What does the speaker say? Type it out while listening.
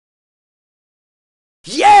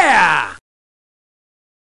Yeah!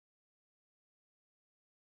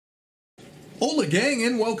 Hola gang,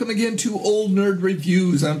 and welcome again to Old Nerd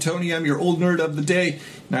Reviews. I'm Tony, I'm your old nerd of the day,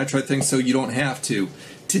 and I try things so you don't have to.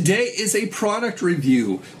 Today is a product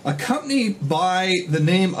review. A company by the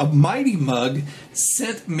name of Mighty Mug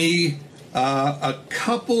sent me a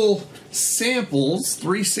couple samples,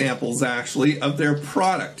 3 samples actually, of their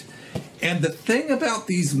product. And the thing about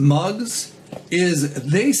these mugs is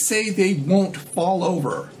they say they won't fall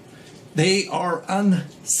over. They are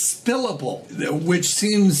unspillable, which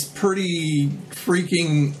seems pretty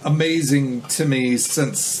freaking amazing to me,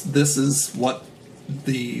 since this is what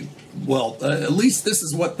the, well, at least this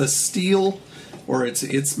is what the steel, or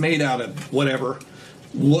it's made out of whatever,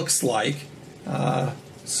 looks like.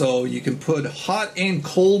 So you can put hot and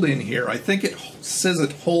cold in here. I think it says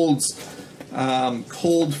it holds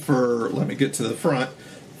cold for, let me get to the front,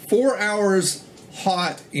 4 hours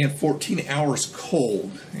hot and 14 hours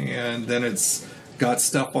cold. And then it's got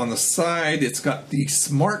stuff on the side. It's got the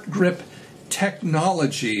Smart Grip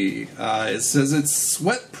technology. It says it's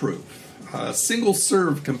sweat proof, single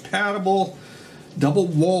serve compatible, double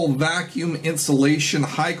wall vacuum insulation,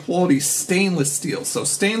 high quality stainless steel. So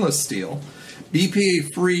stainless steel,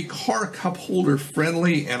 BPA free, car cup holder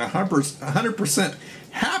friendly, and 100%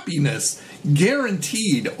 happiness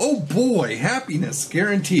guaranteed. Oh boy, happiness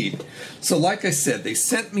guaranteed. So like I said, they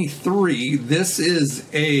sent me 3. This is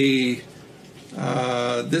a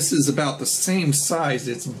this is about the same size.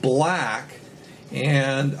 It's black,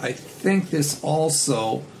 and I think this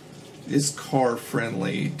also is car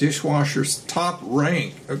friendly. Dishwasher's top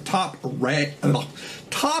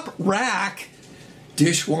rack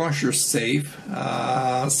dishwasher safe,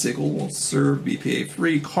 single serve, BPA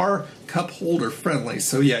free, car cup holder friendly.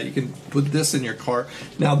 So yeah, you can put this in your car.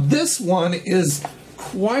 Now this one is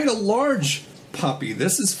quite a large puppy.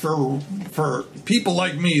 This is for people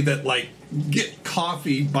like me that like get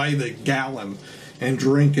coffee by the gallon and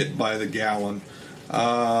drink it by the gallon.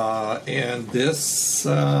 And this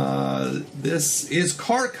is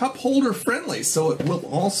car cup holder friendly, so it will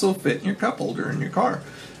also fit in your cup holder in your car.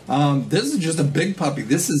 This is just a big puppy.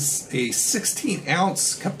 This is a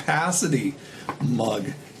 16-ounce capacity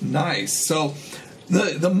mug. Nice. So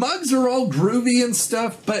the mugs are all groovy and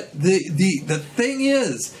stuff, but the thing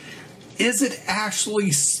is it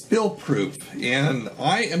actually spill proof? And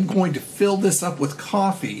I am going to fill this up with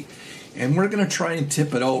coffee, and we're going to try and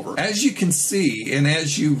tip it over. As you can see, and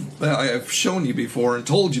as I've shown you before and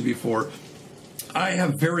told you before, I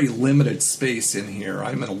have very limited space in here.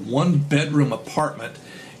 I'm in a 1-bedroom apartment,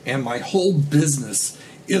 and my whole business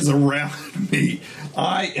is around me.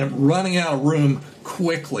 I am running out of room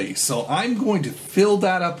quickly, so I'm going to fill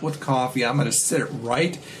that up with coffee. I'm going to sit it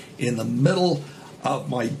right in the middle of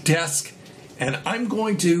my desk, and I'm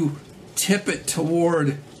going to tip it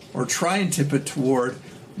toward, or try and tip it toward,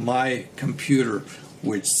 my computer,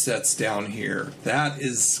 which sets down here. That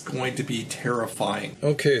is going to be terrifying.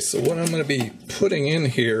 Okay, so what I'm going to be putting in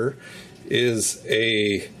here is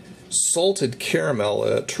a salted caramel,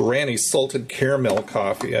 a Tyranny salted caramel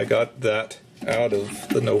coffee. I got that out of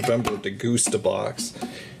the November Degusta box,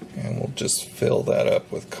 and we'll just fill that up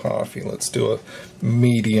with coffee. Let's do a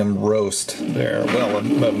medium roast there. Well,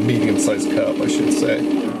 a medium-sized cup, I should say.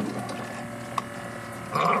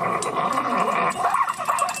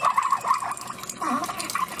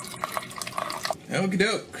 Okie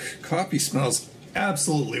doke. Coffee smells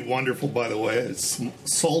absolutely wonderful, by the way. It's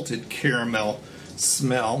salted caramel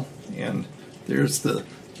smell, and there's the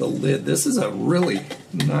lid. This is a really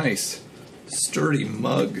nice sturdy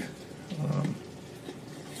mug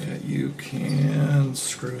that you can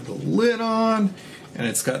screw the lid on, and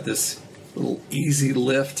it's got this little easy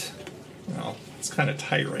lift. Well, it's kind of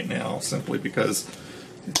tight right now simply because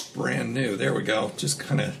it's brand new. There we go. Just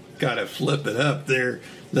kind of gotta flip it up there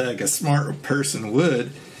like a smart person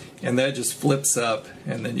would, and that just flips up,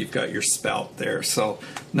 and then you've got your spout there. So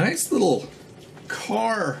nice little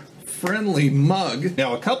car friendly mug.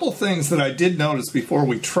 Now, a couple things that I did notice before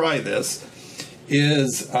we try this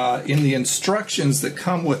is in the instructions that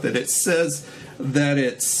come with it, it says that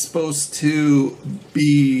it's supposed to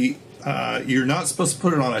be, you're not supposed to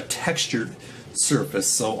put it on a textured surface,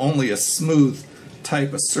 so only a smooth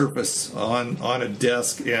type of surface on a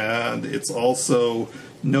desk, and it's also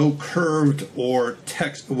no curved or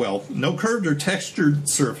no curved or textured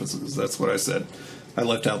surfaces. That's what I said. I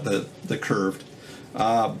left out the curved.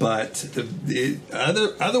 But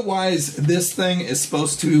otherwise, this thing is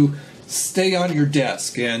supposed to stay on your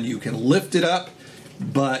desk, and you can lift it up,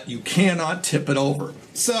 but you cannot tip it over.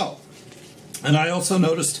 So, and I also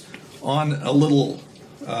noticed on a little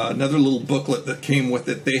another little booklet that came with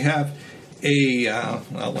it, they have a,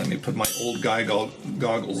 well, let me put my old guy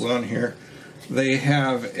goggles on here. They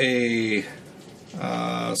have a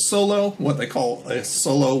Solo, what they call a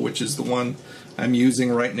Solo, which is the one I'm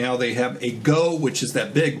using right now. They have a Go, which is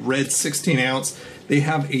that big red 16 ounce. They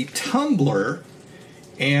have a tumbler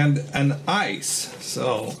and an ice.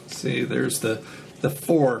 So see, there's the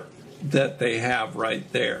four that they have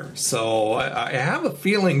right there. So I have a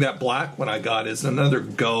feeling that black one I got is another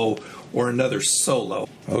Go or another Solo.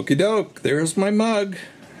 Okie doke, there's my mug.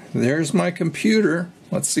 There's my computer.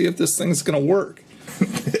 Let's see if this thing's gonna work.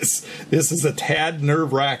 This is a tad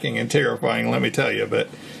nerve-wracking and terrifying, let me tell you, but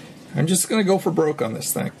I'm just gonna go for broke on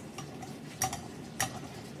this thing.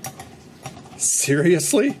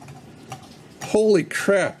 Seriously? Holy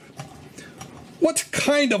crap. What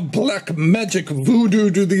kind of black magic voodoo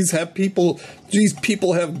do these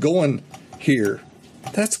people have going here?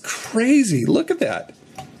 That's crazy. Look at that.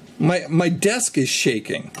 My desk is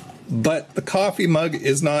shaking, but the coffee mug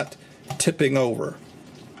is not tipping over.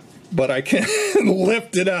 But I can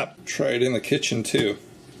lift it up. Try it in the kitchen too.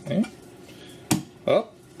 Okay.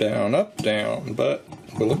 Up, down, but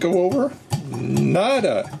will it go over?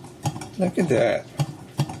 Nada. Look at that.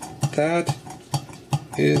 That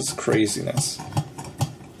is craziness.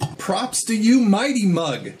 Props to you, Mighty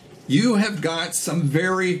Mug. You have got some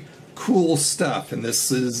very cool stuff, and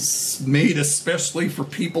this is made especially for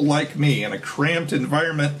people like me in a cramped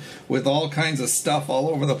environment with all kinds of stuff all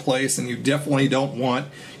over the place, and you definitely don't want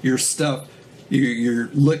your stuff, your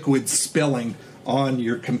liquid spilling on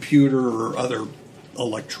your computer or other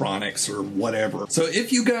electronics or whatever. So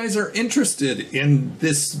if you guys are interested in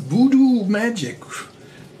this voodoo magic,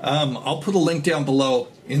 I'll put a link down below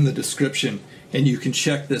in the description, and you can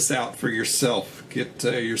check this out for yourself. Get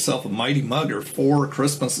yourself a Mighty Mug or 4.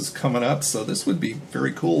 Christmas is coming up, so this would be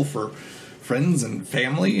very cool for friends and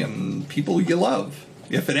family and people you love.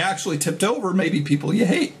 If it actually tipped over, maybe people you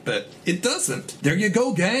hate, but it doesn't. There you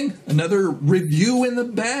go, gang. Another review in the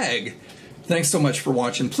bag. Thanks so much for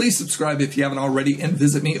watching. Please subscribe if you haven't already, and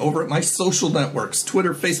visit me over at my social networks,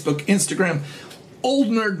 Twitter, Facebook, Instagram, Old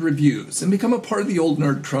Nerd Reviews, and become a part of the Old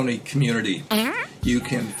Nerd Crony community. You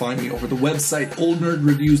can find me over the website,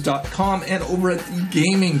 oldnerdreviews.com, and over at the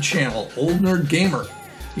gaming channel, Old Nerd Gamer.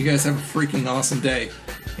 You guys have a freaking awesome day,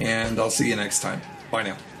 and I'll see you next time. Bye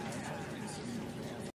now.